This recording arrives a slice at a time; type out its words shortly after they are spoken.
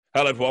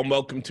Hello, everyone.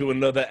 Welcome to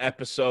another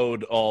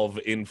episode of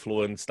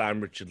Influenced.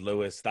 I'm Richard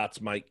Lewis. That's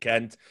Mike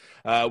Kent.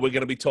 We're going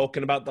to be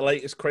talking about the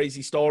latest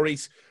crazy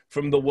stories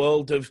from the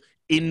world of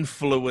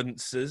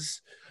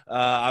influencers.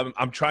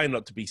 I'm trying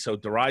not to be so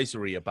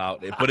derisory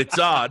about it, but it's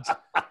hard.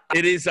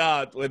 It is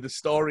hard with the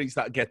stories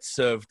that get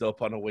served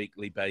up on a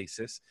weekly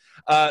basis.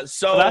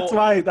 That's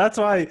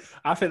why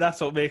I think that's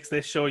what makes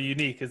this show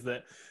unique is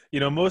that,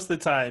 most of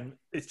the time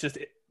it's just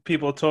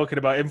people talking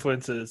about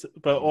influencers,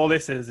 but all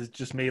this is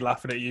just me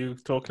laughing at you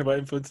talking about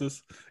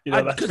influencers.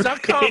 Because I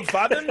can't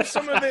fathom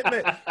some of it,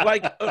 mate.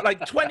 Like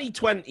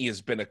 2020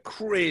 has been a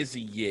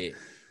crazy year,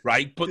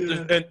 right? But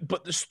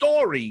the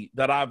story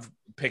that I've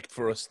picked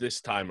for us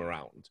this time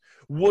around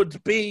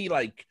would be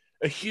like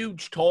a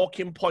huge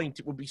talking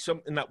point. It would be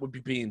something that would be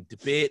being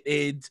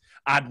debated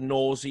ad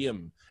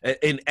nauseum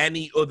in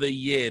any other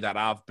year that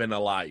I've been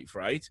alive,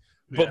 right?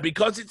 But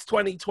because it's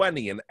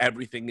 2020 and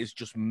everything is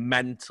just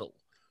mental,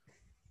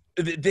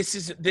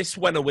 this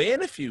went away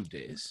in a few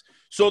days.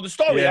 So the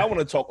story I want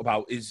to talk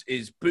about is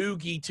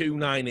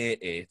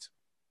Boogie2988.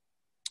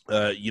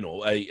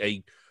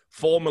 A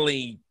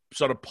formerly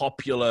sort of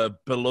popular,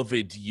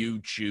 beloved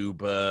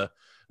YouTuber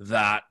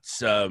that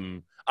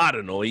I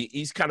don't know.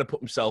 He's kind of put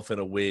himself in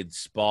a weird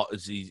spot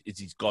as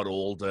he's got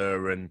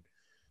older, and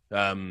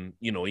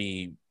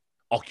he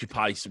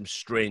occupies some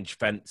strange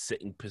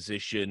fence-sitting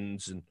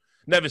positions and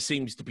never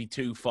seems to be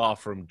too far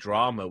from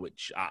drama,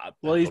 which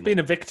he's been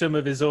a victim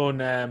of his own,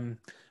 a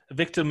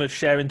victim of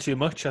sharing too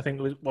much. I think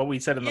was what we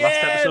said in the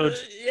last episode.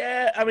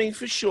 Yeah, I mean,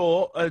 for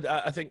sure.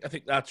 I think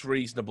that's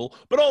reasonable,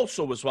 but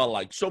also as well,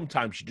 like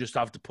sometimes you just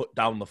have to put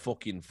down the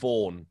fucking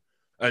phone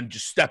and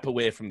just step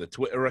away from the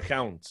Twitter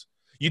account.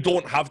 You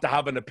don't have to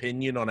have an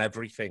opinion on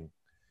everything,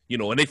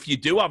 and if you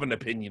do have an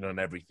opinion on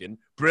everything,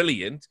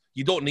 brilliant.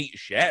 You don't need to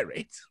share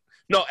it,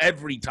 not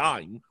every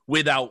time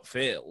without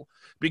fail,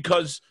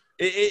 because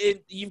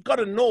you've got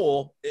to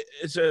know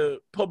as a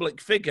public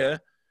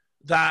figure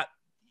that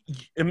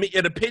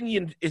an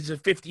opinion is a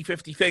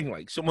 50-50 thing.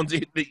 Like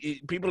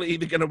people are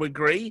either going to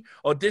agree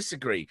or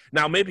disagree.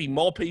 Now, maybe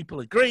more people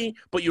agree,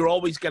 but you're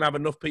always going to have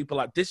enough people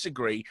that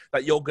disagree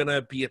that you're going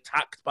to be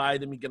attacked by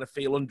them. You're going to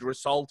feel under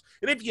assault.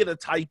 And if you're the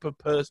type of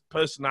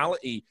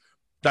personality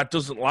that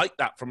doesn't like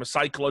that from a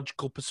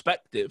psychological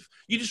perspective,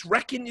 you just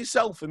wrecking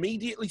yourself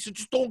immediately. So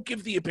just don't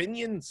give the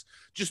opinions.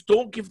 Just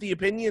don't give the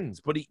opinions.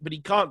 But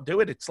he can't do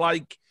it. It's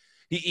like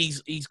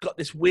he's got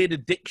this weird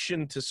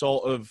addiction to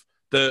sort of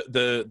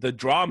the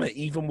drama,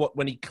 even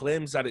when he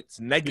claims that it's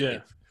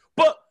negative. Yeah.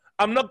 But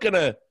I'm not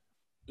gonna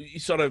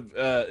sort of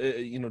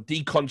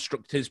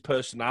deconstruct his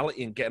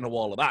personality and get into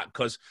all of that,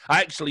 because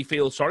I actually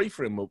feel sorry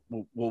for him with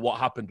what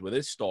happened with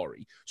his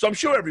story. So I'm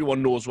sure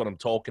everyone knows what I'm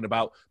talking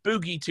about.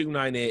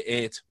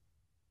 Boogie2988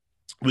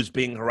 was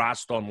being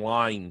harassed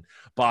online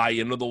by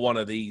another one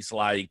of these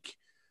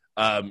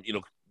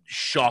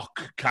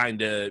shock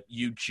kind of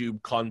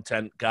YouTube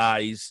content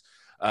guys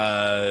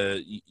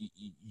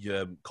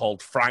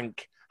called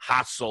Frank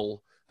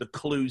Hassel. The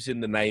clue's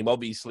in the name.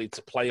 Obviously, it's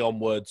a play on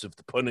words of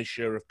the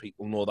Punisher, if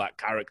people know that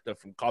character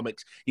from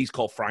comics. He's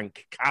called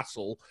Frank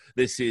Castle.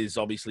 This is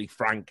obviously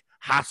Frank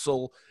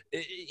Hassel.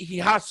 He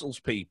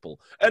hassles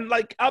people. And,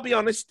 I'll be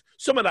honest,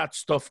 some of that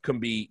stuff can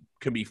be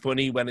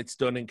funny when it's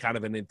done in kind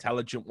of an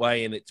intelligent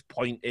way and it's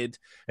pointed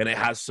and it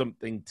has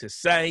something to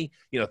say.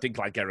 Think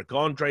like Eric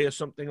Andre or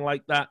something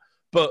like that.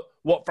 But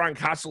what Frank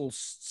Hassel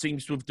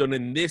seems to have done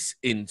in this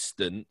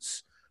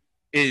instance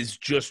is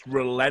just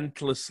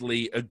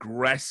relentlessly,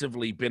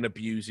 aggressively been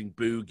abusing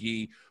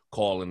Boogie,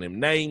 calling him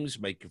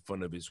names, making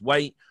fun of his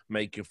weight,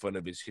 making fun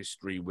of his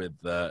history with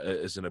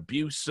as an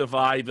abuse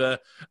survivor,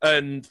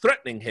 and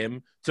threatening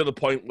him to the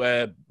point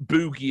where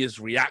Boogie has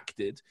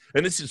reacted.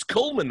 And this has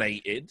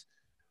culminated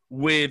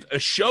with a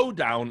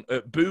showdown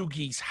at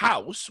Boogie's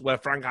house where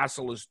Frank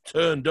Hassel has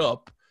turned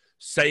up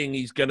saying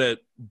he's going to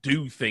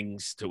do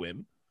things to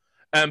him.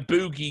 And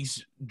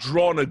Boogie's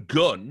drawn a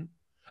gun.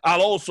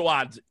 I'll also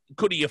add,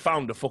 could he have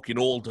found a fucking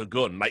older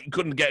gun? He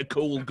couldn't get a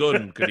cool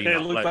gun, could he?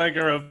 It looked like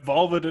a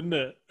revolver, didn't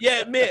it?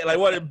 Yeah, mate,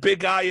 what a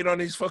big iron on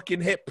his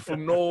fucking hip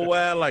from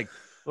nowhere.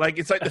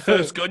 It's like the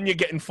first gun you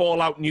get in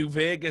Fallout New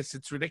Vegas.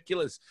 It's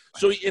ridiculous.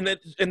 So, and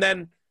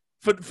then,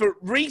 for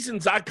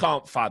reasons I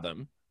can't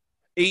fathom,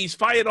 he's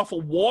fired off a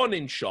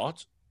warning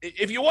shot.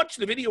 If you watch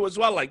the video as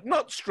well,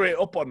 not straight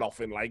up or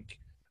nothing,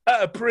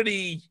 at a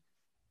pretty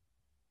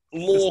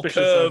low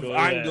curve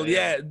angle,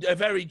 yeah, a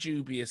very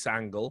dubious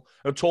angle,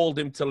 and told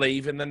him to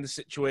leave, and then the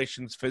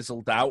situation's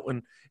fizzled out,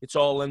 and it's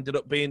all ended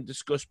up being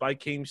discussed by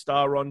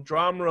Keemstar on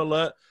Drama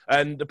Alert,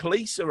 and the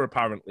police are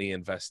apparently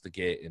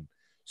investigating.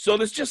 So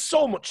there's just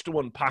so much to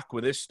unpack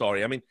with this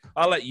story. I mean,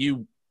 I'll let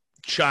you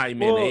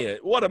chime in here.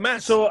 What a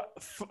mess. So,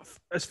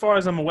 as far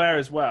as I'm aware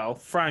as well,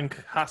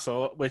 Frank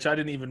Hassel, which I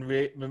didn't even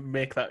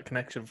make that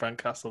connection,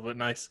 Frank Hassel, but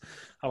nice.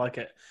 I like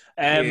it.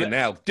 Yeah,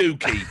 now, do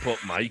keep up,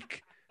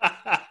 Mike.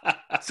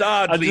 It's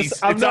hardly it's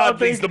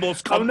hardly the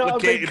most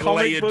complicated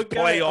layered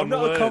play on words.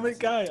 I'm not a comic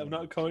guy. I'm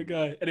not a comic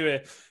guy.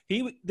 Anyway,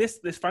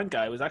 this Frank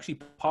guy was actually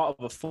part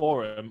of a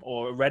forum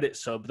or a Reddit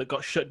sub that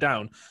got shut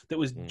down that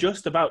was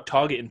just about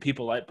targeting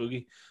people like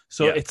Boogie.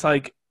 So it's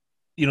like,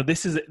 you know,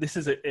 this is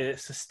a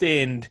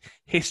sustained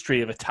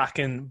history of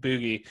attacking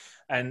Boogie.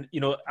 And, you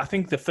know, I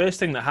think the first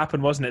thing that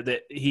happened, wasn't it,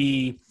 that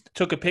he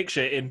took a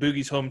picture in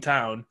Boogie's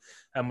hometown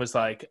and was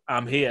like,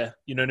 I'm here,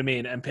 you know what I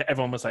mean? And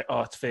everyone was like,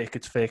 oh, it's fake,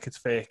 it's fake, it's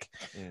fake.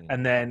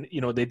 And then,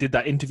 you know, they did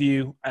that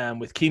interview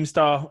with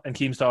Keemstar, and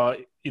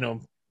Keemstar, you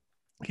know,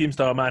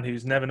 Keemstar, man,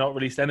 who's never not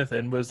released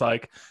anything, was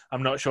like,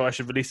 I'm not sure I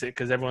should release it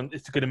because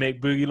it's going to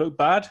make Boogie look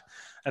bad.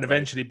 And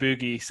eventually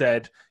Boogie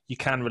said, you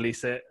can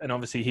release it. And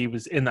obviously he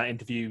was in that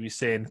interview, he was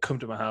saying, come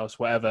to my house,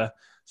 whatever.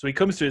 So he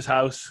comes to his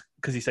house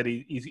because he said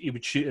he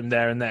would shoot him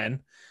there and then.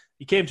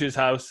 He came to his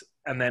house,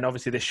 and then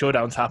obviously the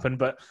showdowns happen.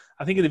 But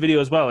I think in the video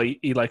as well,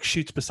 he like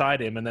shoots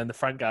beside him, and then the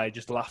Frank guy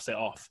just laughs it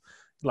off.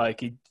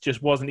 Like he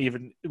just wasn't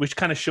even, which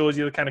kind of shows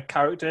you the kind of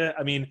character.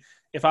 I mean,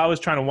 if I was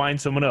trying to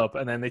wind someone up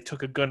and then they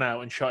took a gun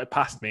out and shot it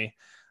past me,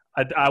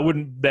 I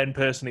wouldn't then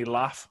personally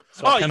laugh.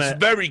 So he's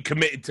very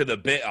committed to the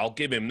bit. I'll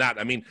give him that.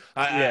 I mean,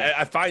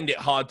 I find it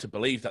hard to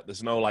believe that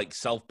there's no like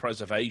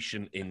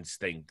self-preservation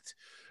instinct.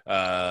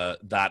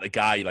 That a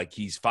guy like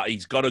he's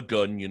got a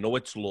gun, you know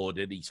it's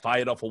loaded, he's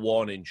fired off a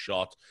warning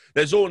shot.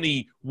 There's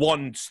only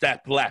one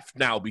step left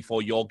now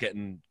before you're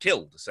getting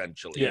killed,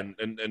 essentially. Yeah.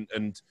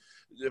 And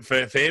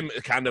for him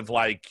to kind of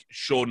like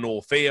show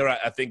no fear,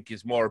 I think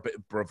is more a bit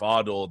of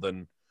bravado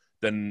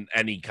than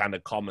any kind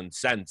of common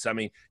sense. I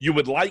mean, you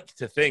would like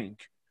to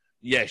think,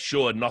 yeah,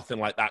 sure, nothing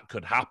like that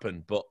could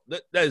happen, but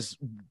there's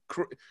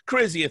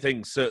crazier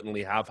things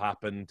certainly have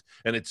happened,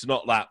 and it's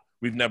not that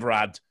we've never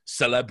had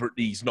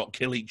celebrities not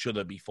kill each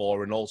other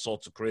before and all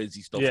sorts of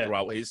crazy stuff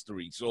throughout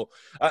history. So,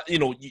 you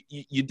know,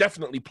 you're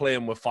definitely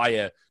playing with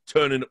fire,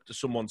 turning up to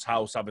someone's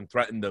house, having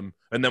threatened them,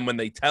 and then when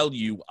they tell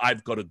you,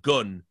 I've got a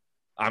gun,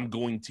 I'm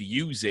going to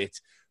use it,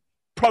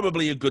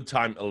 probably a good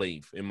time to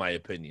leave, in my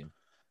opinion.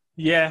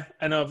 Yeah,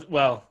 and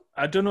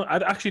I don't know. I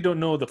actually don't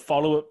know the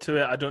follow-up to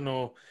it. I don't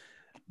know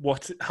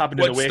what's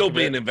happening. It's still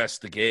being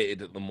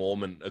investigated at the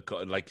moment.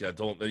 Like, I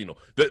don't, you know,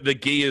 the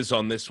gears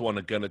on this one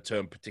are going to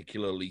turn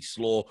particularly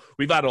slow.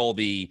 We've had all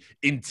the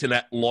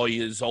internet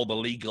lawyers, all the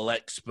legal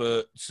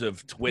experts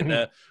of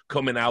Twitter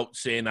coming out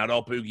saying that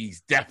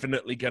Boogie's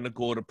definitely going to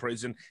go to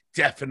prison,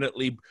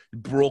 definitely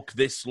broke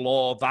this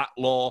law, that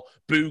law.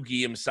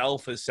 Boogie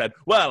himself has said,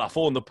 well, I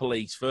phoned the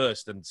police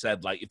first and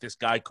said, like, if this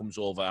guy comes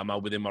over, am I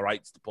within my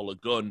rights to pull a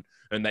gun?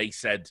 And they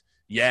said,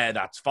 yeah,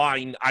 that's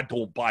fine. I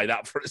don't buy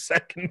that for a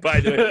second, by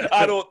the way.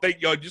 I don't think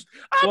you're just...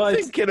 I'm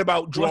thinking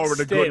about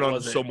drawing a gun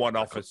on someone,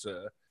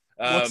 officer.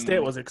 What state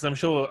was it? Because I'm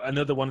sure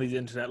another one of these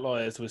internet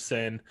lawyers was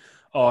saying,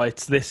 oh,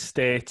 it's this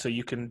state, so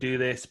you can do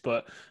this,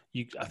 but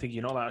I think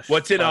you're not allowed to... Well,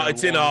 it's in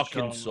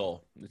Arkansas.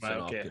 It's in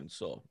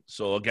Arkansas.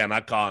 So, again, I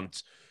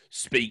can't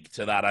speak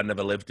to that. I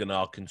never lived in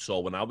Arkansas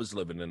when I was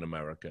living in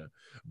America.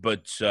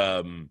 But...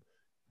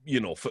 you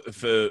know,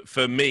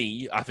 for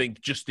me, I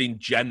think just in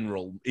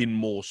general, in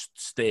most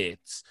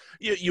states,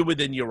 you're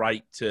within your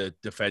right to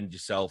defend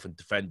yourself and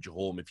defend your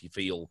home if you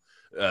feel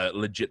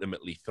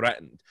legitimately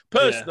threatened.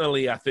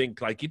 Personally, I think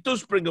like it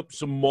does bring up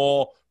some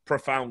more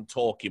profound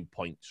talking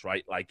points,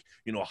 right? Like,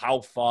 you know,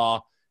 how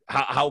far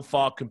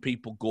can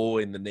people go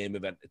in the name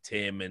of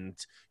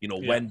entertainment? You know,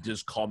 when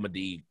does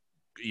comedy,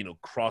 you know,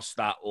 cross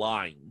that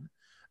line?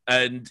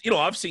 And, you know,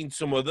 I've seen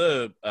some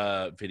other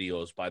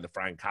videos by the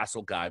Frank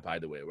Castle guy, by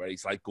the way, where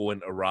he's like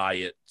going to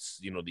riots,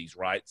 you know, these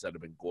riots that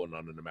have been going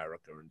on in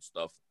America and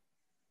stuff.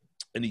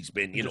 And he's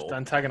been, you know,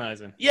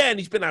 antagonizing. Yeah, and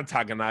he's been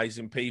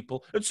antagonizing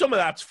people. And some of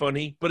that's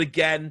funny. But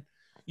again,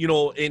 you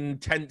know, in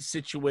tense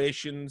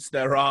situations,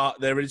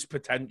 there is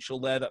potential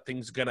there that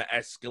things are going to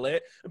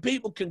escalate and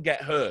people can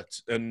get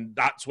hurt. And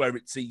that's where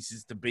it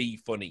ceases to be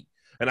funny.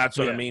 And that's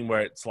what I mean,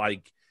 where it's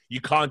like, you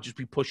can't just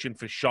be pushing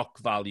for shock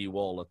value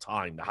all the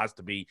time. There has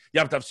to be, you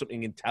have to have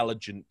something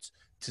intelligent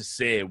to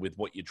say with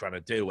what you're trying to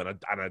do. And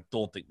I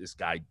don't think this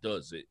guy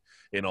does it,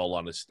 in all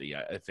honesty.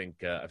 I think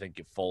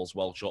it falls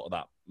well short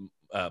of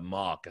that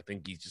mark. I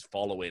think he's just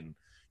following,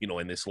 you know,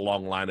 in this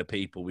long line of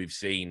people we've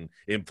seen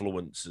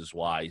influencers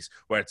wise,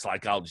 where it's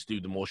like, I'll just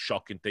do the most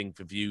shocking thing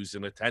for views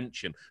and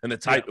attention. And the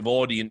type of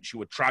audience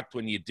you attract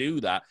when you do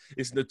that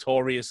is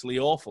notoriously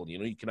awful. You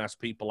know, you can ask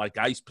people like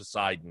Ice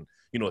Poseidon,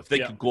 you know, if they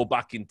could go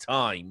back in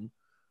time,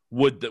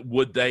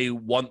 would they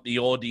want the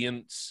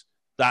audience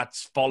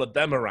that's followed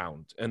them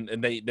around? And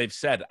they've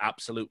said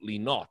absolutely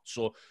not.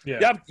 So you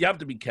have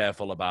to be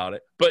careful about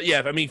it. But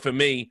yeah, I mean, for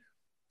me,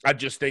 I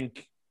just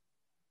think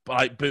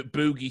like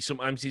Boogie,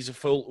 sometimes he's a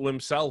fool to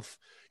himself.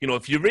 You know,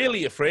 if you're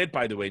really afraid,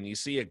 by the way, and you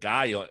see a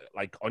guy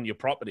like on your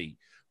property,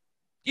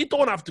 you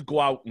don't have to go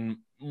out and,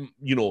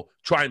 you know,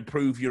 try and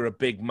prove you're a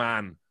big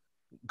man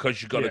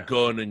because you've got a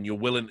gun and you're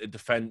willing to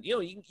defend. You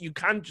know, you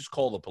can just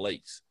call the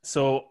police.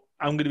 So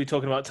I'm going to be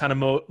talking about Tana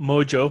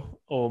Mojo,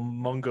 or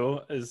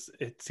Mongo, as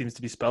it seems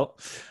to be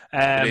spelt.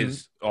 It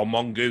is, or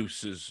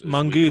Mongoose, as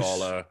we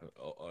call her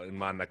in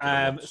my neck of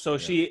the woods. So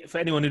she, for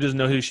anyone who doesn't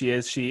know who she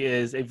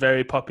is a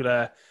very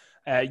popular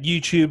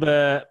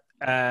YouTuber,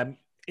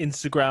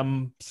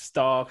 Instagram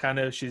star, kind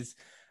of. She's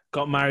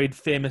got married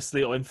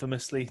famously or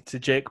infamously to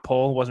Jake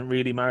Paul, wasn't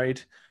really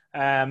married.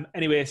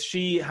 Anyway,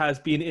 she has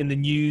been in the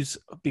news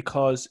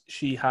because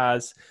she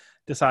has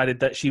decided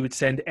that she would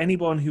send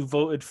anyone who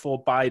voted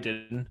for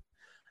Biden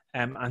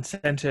and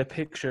send her a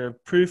picture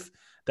of proof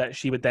that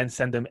she would then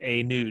send them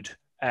a nude.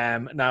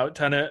 Now,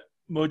 Tana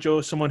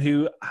Mojo, someone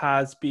who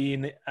has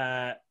been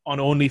on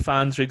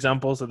OnlyFans, for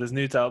example, so there's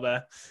nudes out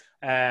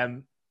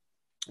there.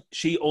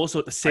 She also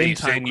at the same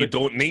time... saying you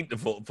don't need to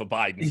vote for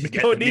Biden? You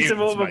don't need to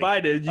vote for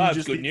Biden. You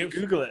just good news.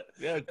 Google it.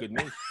 Yeah, good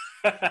news.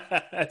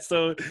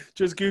 So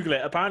just Google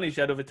it. Apparently, she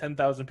had over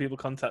 10,000 people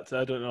contact her.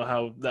 I don't know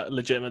how that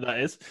legitimate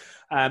that is.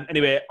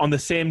 Anyway, at the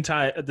same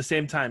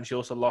time, she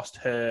also lost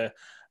her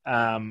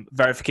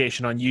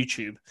verification on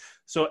YouTube.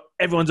 So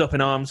everyone's up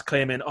in arms,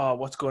 claiming, "Oh,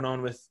 what's going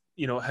on with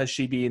has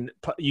she been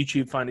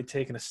YouTube finally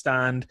taking a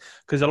stand?"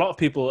 Because a lot of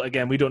people,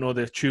 again, we don't know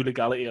the true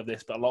legality of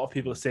this, but a lot of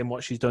people are saying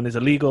what she's done is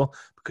illegal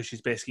because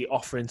she's basically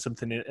offering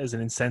something as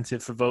an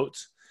incentive for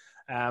votes.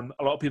 A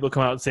lot of people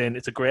come out saying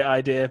it's a great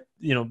idea.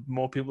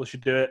 More people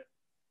should do it.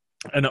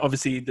 And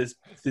obviously, there's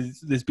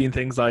been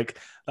things like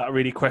that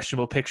really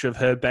questionable picture of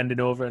her bending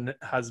over and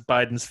has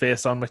Biden's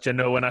face on, which I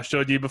know when I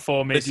showed you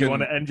before made you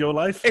want to end your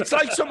life. It's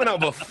like something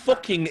out of a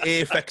fucking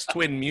Aphex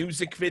Twin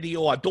music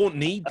video. I don't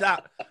need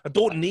that. I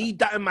don't need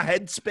that in my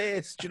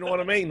headspace. Do you know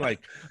what I mean?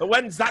 Like,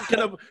 when's that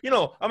gonna?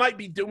 I might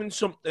be doing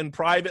something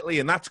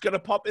privately, and that's gonna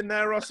pop in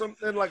there or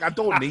something. Like, I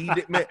don't need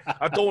it, mate.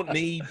 I don't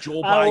need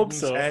Joe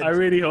Biden's head. I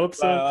really hope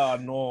so.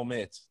 No,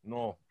 mate.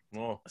 No.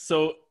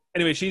 So.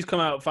 Anyway, she's come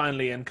out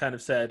finally and kind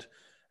of said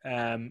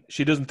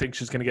she doesn't think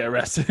she's going to get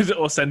arrested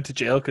or sent to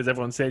jail because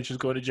everyone's saying she's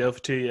going to jail for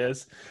 2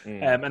 years.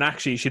 And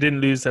actually, she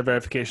didn't lose her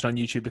verification on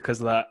YouTube because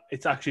of that.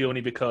 It's actually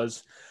only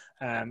because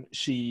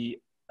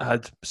she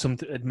had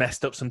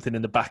messed up something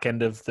in the back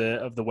end of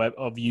the web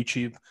of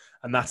YouTube,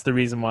 and that's the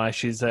reason why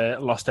she's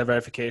lost her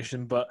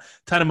verification. But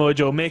Tana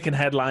Mojo making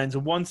headlines,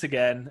 and once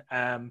again,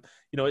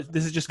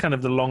 this is just kind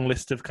of the long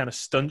list of kind of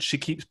stunts she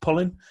keeps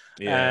pulling.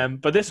 Yeah.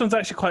 But this one's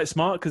actually quite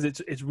smart because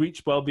it's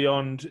reached well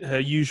beyond her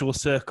usual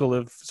circle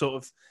of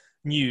sort of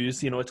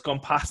news. It's gone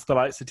past the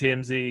likes of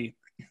TMZ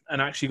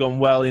and actually gone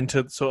well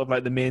into sort of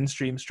like the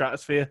mainstream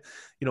stratosphere.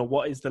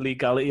 What is the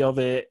legality of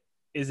it?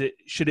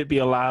 Should it be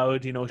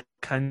allowed?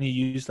 Can you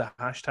use the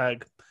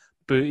hashtag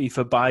booty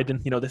for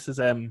Biden? This is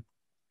a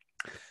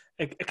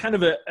kind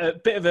of a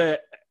bit of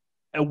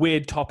a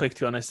weird topic,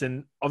 to be honest.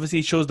 And obviously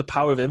it shows the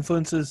power of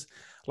influencers.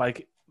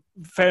 Like,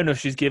 fair enough,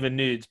 she's given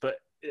nudes, but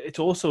it's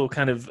also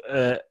kind of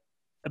a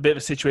bit of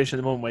a situation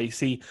at the moment where you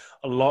see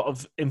a lot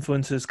of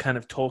influencers kind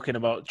of talking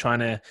about trying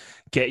to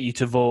get you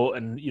to vote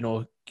and,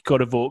 got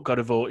to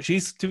vote.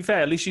 She's, to be fair,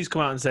 at least she's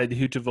come out and said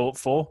who to vote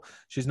for.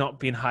 She's not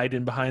been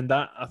hiding behind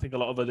that. I think a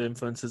lot of other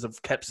influencers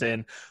have kept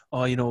saying,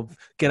 "Oh,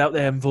 get out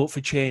there and vote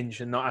for change,"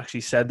 and not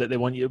actually said that they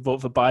want you to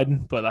vote for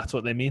Biden, but that's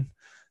what they mean.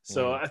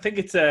 So I think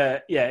it's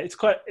a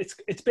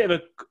bit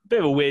of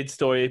a weird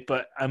story,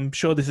 but I'm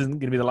sure this isn't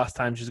going to be the last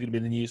time she's going to be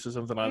in the news or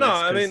something like this. No,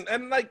 I mean,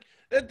 and like,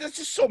 there's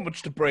just so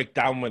much to break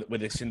down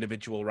with this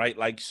individual, right?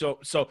 Like, so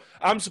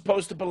I'm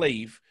supposed to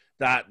believe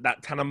that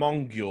Tana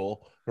Mojo,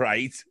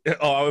 right?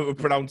 Or we're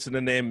pronouncing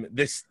the name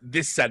this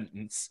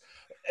sentence.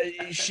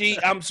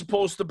 I'm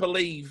supposed to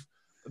believe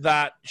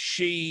that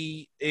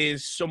she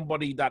is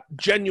somebody that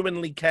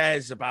genuinely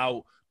cares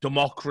about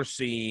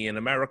democracy and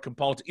American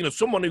politics.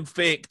 Someone who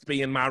faked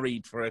being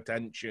married for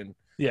attention.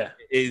 Yeah,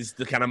 is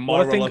the kind of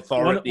moral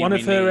authority.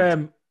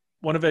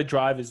 One of her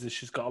drivers is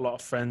she's got a lot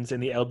of friends in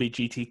the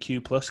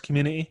LGBTQ plus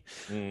community,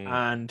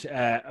 and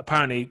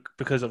apparently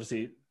because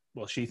obviously.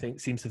 Well, she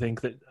seems to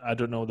think that, I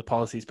don't know the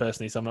policies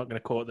personally, so I'm not going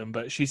to quote them,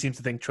 but she seems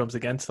to think Trump's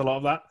against a lot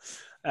of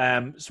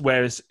that.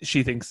 Whereas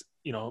she thinks,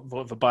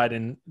 voting for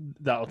Biden,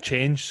 that'll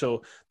change.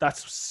 So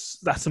that's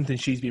something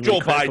she's been really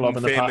critical of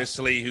in the past. Joe Biden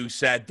famously, who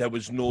said there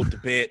was no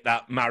debate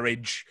that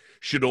marriage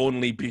should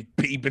only be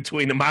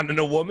between a man and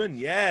a woman.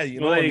 Yeah,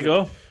 well, there you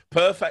go.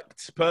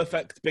 Perfect.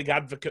 Big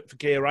advocate for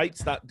gay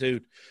rights, that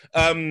dude.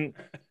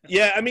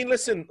 Yeah, I mean,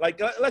 listen,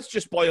 like, let's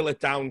just boil it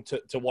down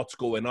to what's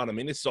going on. I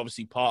mean, this is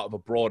obviously part of a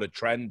broader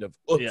trend of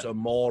utter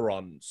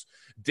morons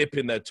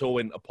dipping their toe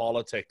into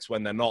politics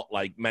when they're not,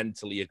 like,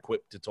 mentally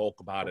equipped to talk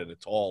about it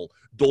at all,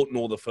 don't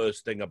know the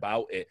first thing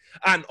about it.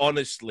 And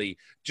honestly,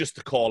 just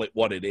to call it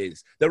what it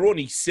is, they're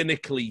only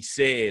cynically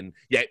saying,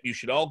 yeah, you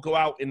should all go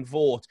out and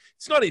vote.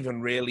 It's not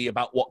even really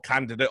about what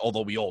candidate,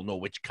 although we all know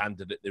which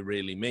candidate they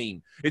really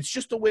mean. It's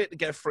just a way to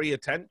get free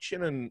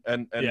attention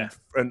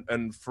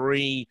and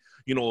free,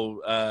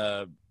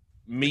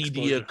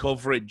 media exposure.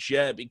 Coverage,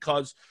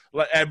 because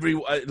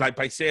like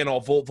by saying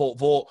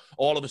vote,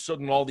 all of a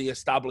sudden all the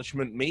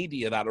establishment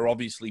media that are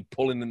obviously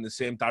pulling in the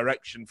same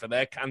direction for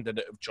their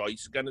candidate of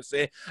choice are going to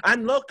say,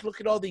 and look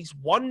at all these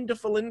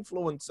wonderful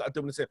influencers that are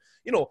doing the same.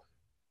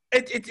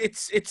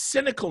 It's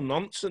cynical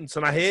nonsense,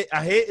 and I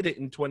hated it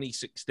in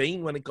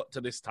 2016 when it got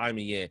to this time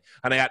of year,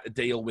 and I had to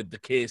deal with the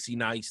Casey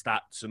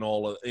Neistats and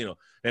all of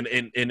and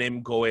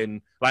him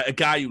going like a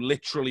guy who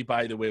literally,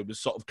 by the way, was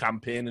sort of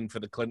campaigning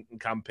for the Clinton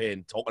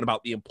campaign, talking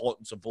about the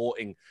importance of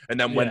voting, and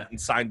then went and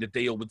signed a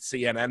deal with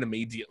CNN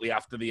immediately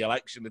after the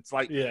election. It's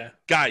like,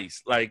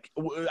 guys, like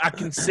I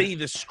can see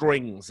the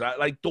strings.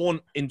 Like,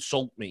 don't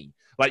insult me.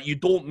 Like, you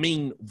don't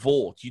mean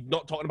vote. You're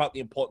not talking about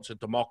the importance of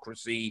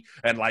democracy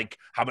and, like,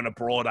 having a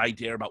broad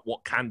idea about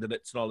what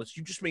candidates and all this.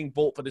 You just mean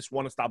vote for this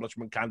one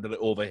establishment candidate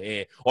over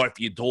here. Or if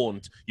you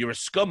don't, you're a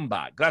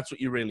scumbag. That's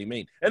what you really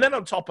mean. And then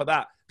on top of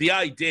that, the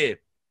idea,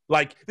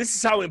 like, this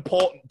is how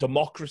important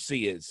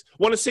democracy is.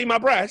 Want to see my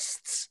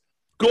breasts?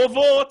 Go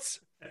vote.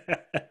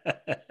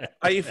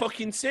 Are you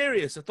fucking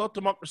serious? I thought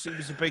democracy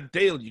was a big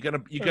deal. You're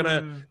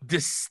gonna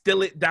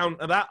distill it down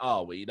to that,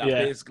 are we? That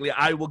basically,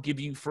 I will give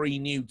you free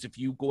nudes if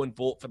you go and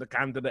vote for the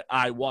candidate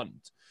I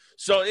want.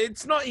 So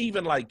it's not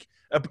even like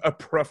a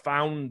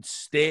profound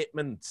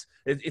statement.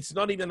 It's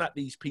not even that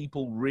these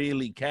people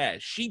really care.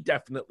 She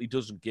definitely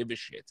doesn't give a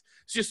shit.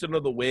 It's just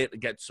another way to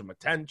get some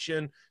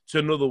attention. It's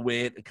another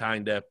way to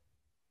kind of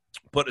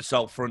put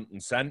herself front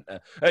and center.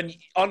 And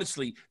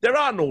honestly, there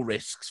are no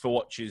risks for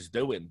what she's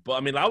doing. But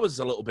I mean, I was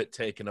a little bit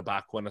taken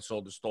aback when I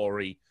saw the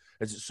story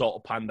as it sort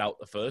of panned out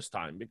the first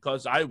time,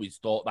 because I always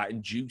thought that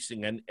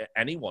inducing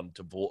anyone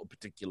to vote a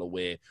particular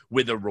way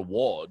with a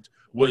reward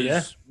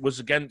was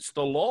against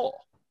the law.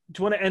 Do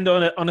you want to end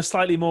on a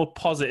slightly more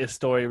positive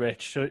story,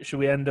 Rich? Should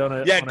we end on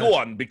a... Yeah, go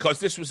on, because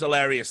this was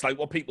hilarious. Like,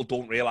 what people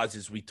don't realize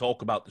is we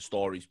talk about the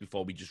stories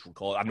before we just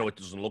record. I know it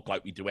doesn't look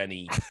like we do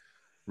any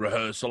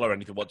rehearsal or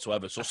anything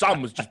whatsoever. So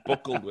Sam was just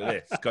buckled with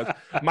this because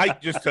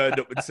Mike just turned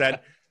up and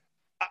said,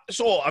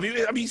 "So have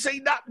you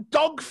seen that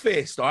dog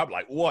face?" I'm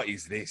like, "What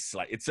is this?"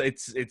 Like,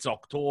 it's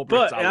October.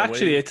 But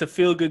actually, it's a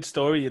feel good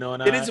story, you know.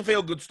 And it is a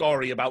feel good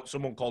story about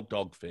someone called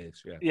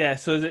Dogface. Yeah. Yeah.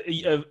 So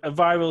a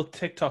viral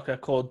TikToker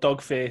called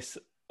Dogface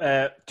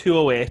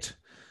 208.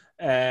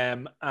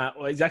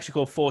 Well, he's actually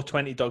called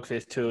 420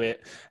 Dogface 208.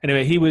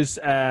 Anyway, he was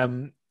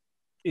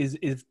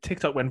his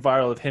TikTok went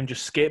viral of him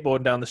just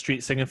skateboarding down the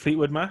street singing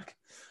Fleetwood Mac.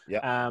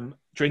 Yeah.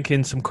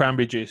 Drinking some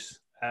cranberry juice.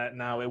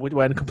 Now it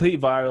went completely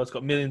viral. It's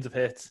got millions of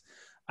hits.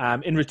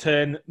 In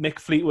return, Mick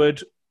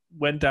Fleetwood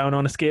went down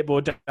on a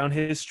skateboard down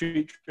his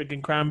street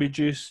drinking cranberry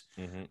juice.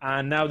 Mm-hmm.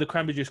 And now the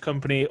cranberry juice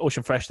company,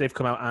 Ocean Fresh, they've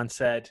come out and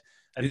said,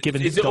 and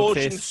given is it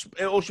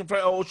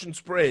Ocean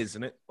Spray,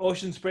 isn't it?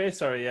 Ocean Spray,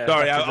 sorry, yeah.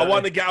 Sorry, I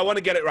want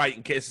to get it right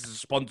in case there's a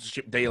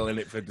sponsorship deal in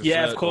it for dessert.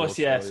 Yeah, of course,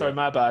 yeah. Sorry,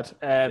 my bad.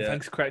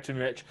 Thanks for correcting,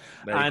 Rich.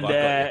 So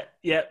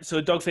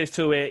Dogface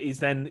 208, he's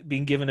then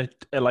been given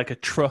a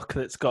truck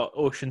that's got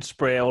Ocean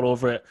Spray all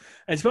over it.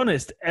 And to be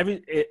honest,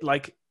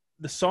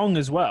 the song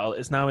as well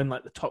is now in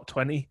like the top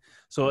 20.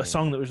 So a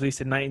song that was released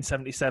in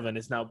 1977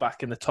 is now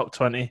back in the top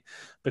 20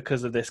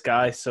 because of this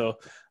guy. So,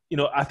 you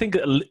know, I think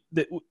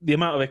the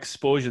amount of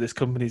exposure this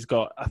company's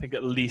got, I think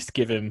at least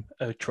give him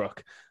a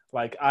truck.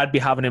 Like, I'd be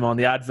having him on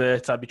the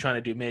adverts. I'd be trying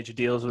to do major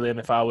deals with him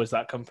if I was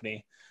that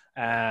company.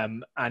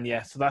 And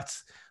yeah, so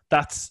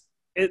that's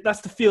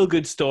the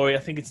feel-good story. I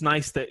think it's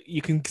nice that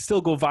you can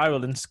still go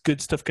viral and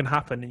good stuff can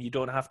happen and you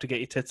don't have to get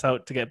your tits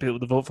out to get people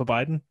to vote for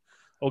Biden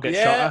or get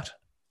shot at.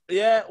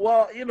 Yeah,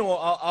 well, you know,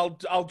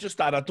 I'll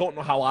just add, I don't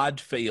know how I'd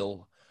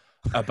feel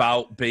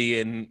about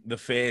being the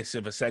face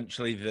of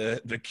essentially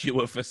the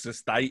cure for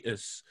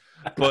cystitis.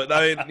 But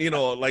I mean, you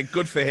know, like,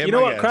 good for him. You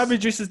know what? Cranberry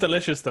juice is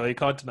delicious, though. You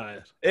can't deny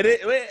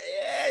it.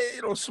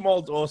 You know,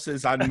 small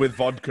doses and with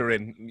vodka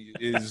in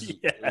is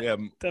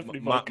definitely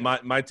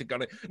my take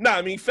on it. No,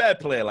 I mean, fair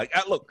play. Like,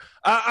 look,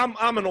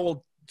 I'm an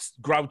old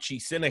grouchy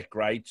cynic,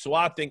 right? So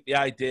I think the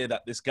idea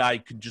that this guy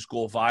could just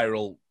go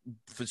viral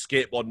for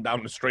skateboarding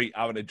down the street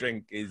having a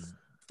drink is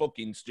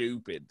fucking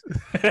stupid.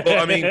 But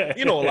I mean,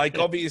 you know, like,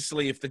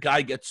 obviously if the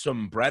guy gets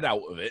some bread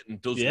out of it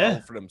and does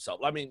well for himself,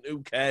 I mean,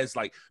 who cares?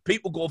 Like,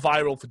 people go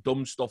viral for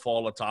dumb stuff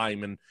all the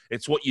time, and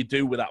it's what you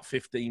do with that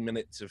 15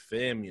 minutes of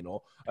fame, you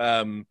know.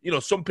 You know,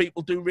 some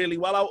people do really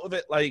well out of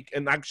it, like,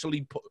 and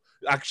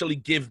actually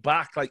give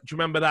back. Like, do you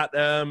remember that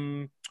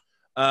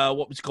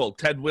what was it called?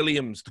 Ted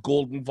Williams, the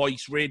Golden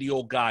Voice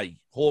radio guy,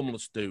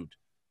 homeless dude.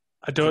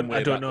 I don't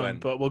know him,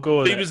 but we'll go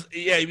with it.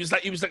 He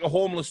was like a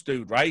homeless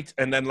dude, right?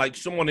 And then, like,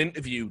 someone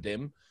interviewed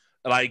him,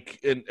 like,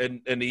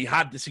 and he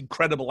had this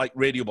incredible, like,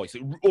 radio voice,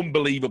 like,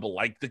 unbelievable,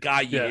 like the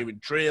guy you hear in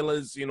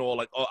trailers, you know,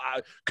 like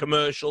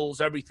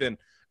commercials, everything.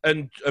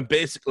 And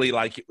basically,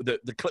 like,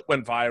 the clip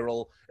went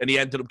viral, and he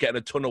ended up getting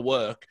a ton of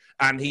work,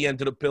 and he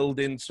ended up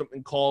building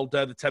something called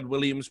the Ted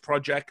Williams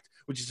Project,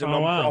 which is a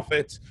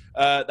non-profit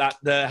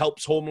that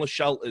helps homeless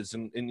shelters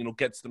and, you know,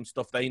 gets them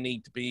stuff they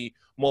need to be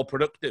more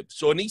productive.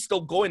 So, and he's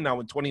still going now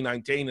in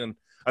 2019, and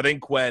I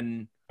think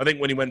when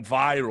he went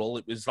viral,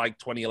 it was like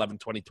 2011,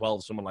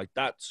 2012, something like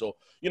that. So,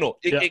 you know,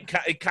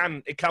 it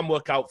can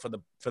work out for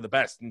the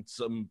best, and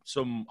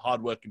some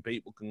hardworking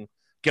people can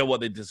get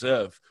what they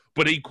deserve.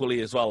 But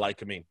equally as well,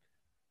 like, I mean,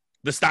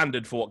 the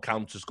standard for what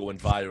counts as going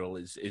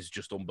viral is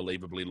just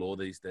unbelievably low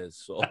these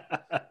days. So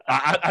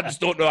I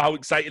just don't know how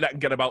excited I can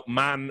get about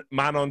man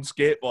on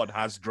skateboard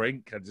has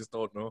drink. I just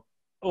don't know.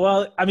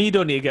 Well, I mean, you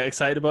don't need to get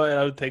excited about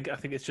it. I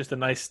think it's just a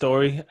nice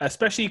story,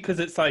 especially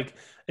because it's like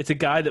it's a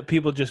guy that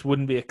people just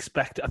wouldn't be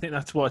expecting. I think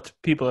that's what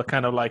people are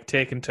kind of like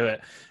taking to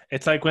it.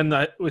 It's like when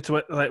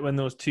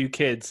those two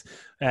kids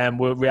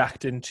were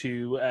reacting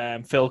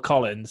to Phil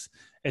Collins.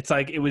 It's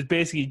like it was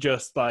basically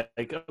just like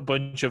a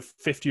bunch of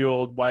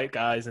 50-year-old white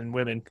guys and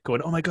women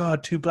going, "Oh my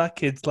god, two black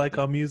kids like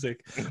our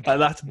music." Like,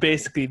 that's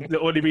basically the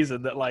only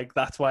reason that like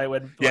that's why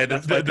when yeah,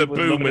 the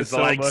boomers so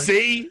are like, much.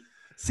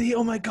 See,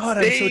 oh my god,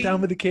 I'm so down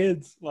with the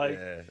kids. Like,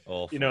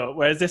 you know,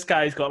 whereas this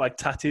guy's got like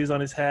tattoos on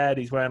his head,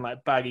 he's wearing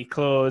like baggy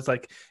clothes,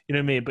 like, you know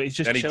what I mean? But he's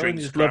just chilling,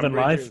 he's loving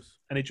life,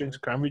 and he drinks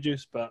cranberry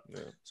juice. But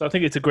so I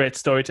think it's a great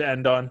story to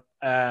end on.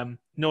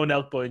 No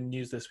Nelk Boy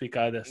news this week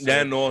either. So.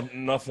 Yeah, no,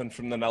 nothing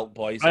from the Nelk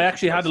Boys. I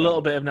actually had a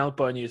little bit of Nelk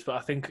Boy news, but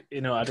I think I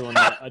don't want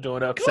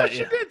to upset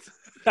you.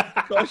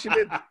 Of course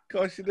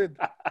you did.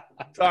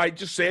 All right,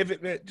 just save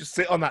it, mate. Just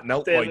sit on that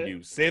Nelk Boy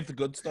news. Save the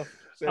good stuff.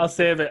 I'll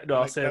save it. No,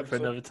 I'll save it for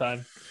another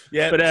time.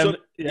 Yeah, but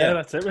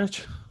that's it,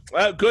 Rich.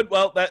 Good.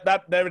 Well,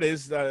 that there it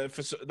is.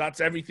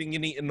 That's everything you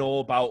need to know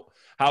about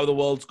how the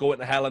world's going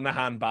to hell in a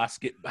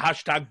handbasket.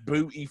 Hashtag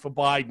booty for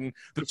Biden.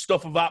 The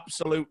stuff of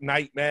absolute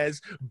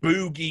nightmares.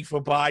 Boogie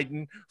for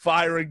Biden.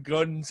 Firing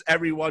guns.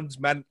 Everyone's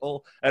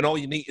mental. And all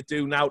you need to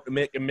do now to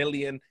make $1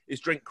 million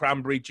is drink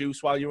cranberry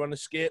juice while you're on a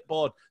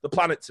skateboard. The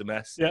planet's a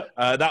mess. Yeah.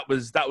 That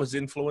was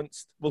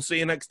influenced. We'll see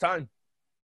you next time.